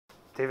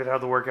David,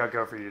 how'd the workout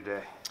go for you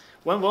today?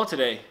 Went well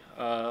today.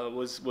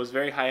 Was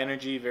very high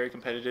energy, very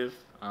competitive.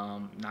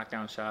 Knocked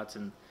down shots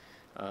and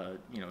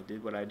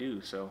did what I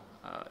do. So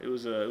it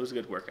was a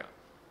good workout.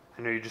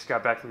 I know you just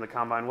got back from the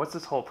combine. What's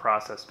this whole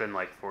process been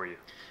like for you?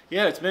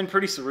 Yeah, it's been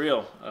pretty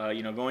surreal.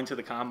 Going to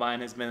the combine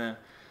has been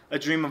a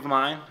dream of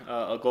mine,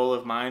 a goal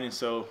of mine, and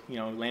so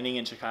landing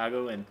in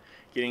Chicago and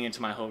getting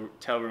into my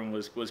hotel room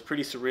was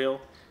pretty surreal.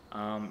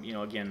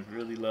 Again,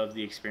 really loved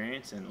the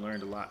experience and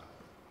learned a lot.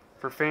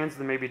 For fans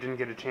that maybe didn't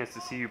get a chance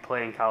to see you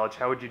play in college,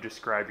 how would you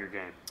describe your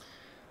game?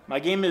 My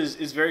game is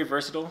very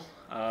versatile,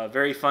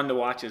 very fun to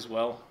watch as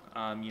well.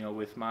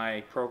 With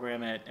my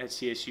program at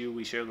CSU,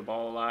 we share the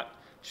ball a lot,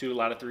 shoot a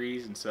lot of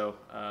threes, and so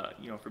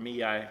for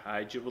me,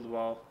 I dribble the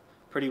ball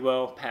pretty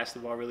well, pass the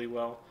ball really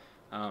well,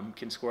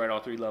 can score at all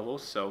three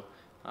levels. So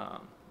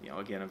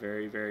again, a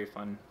very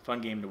fun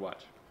game to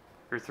watch.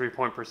 Your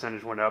three-point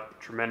percentage went up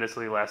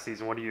tremendously last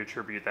season. What do you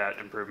attribute that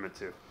improvement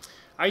to?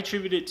 I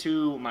attribute it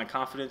to my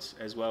confidence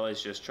as well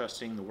as just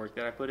trusting the work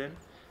that I put in.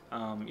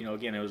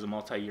 Again, it was a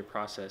multi-year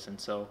process, and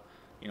so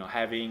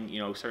having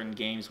certain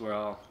games where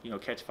I'll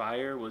catch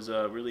fire was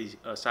really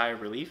a sigh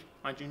of relief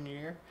my junior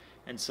year,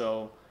 and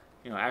so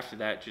after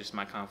that, just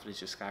my confidence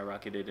just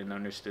skyrocketed and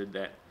understood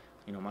that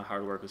my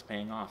hard work was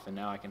paying off, and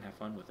now I can have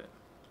fun with it.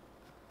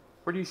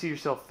 Where do you see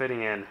yourself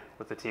fitting in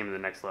with the team at the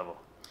next level?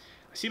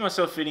 I see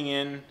myself fitting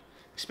in,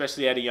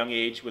 especially at a young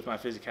age, with my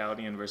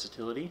physicality and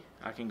versatility.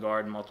 I can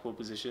guard multiple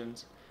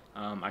positions.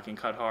 I can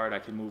cut hard. I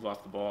can move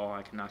off the ball.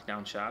 I can knock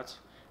down shots.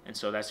 And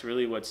so that's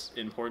really what's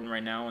important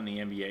right now in the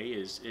NBA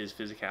is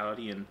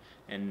physicality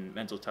and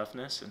mental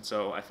toughness. And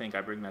so I think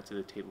I bring that to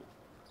the table.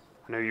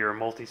 I know you're a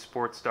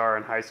multi-sport star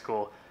in high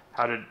school.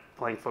 How did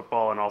playing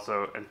football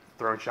and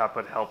throwing shot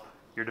put help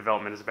your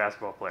development as a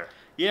basketball player?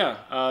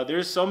 Yeah,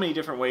 there's so many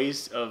different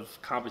ways of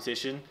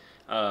competition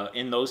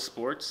in those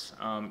sports.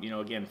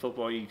 Again,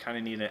 football, you kind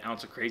of need an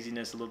ounce of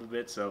craziness a little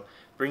bit. So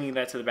bringing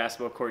that to the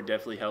basketball court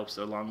definitely helps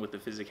along with the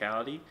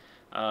physicality.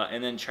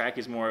 And then track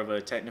is more of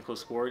a technical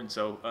sport. And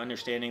so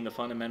understanding the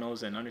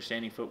fundamentals and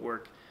understanding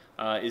footwork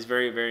is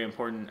very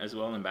important as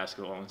well in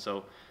basketball. And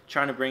so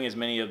trying to bring as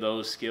many of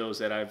those skills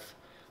that I've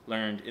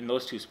learned in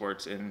those two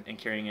sports and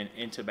carrying it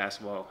into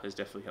basketball has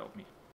definitely helped me.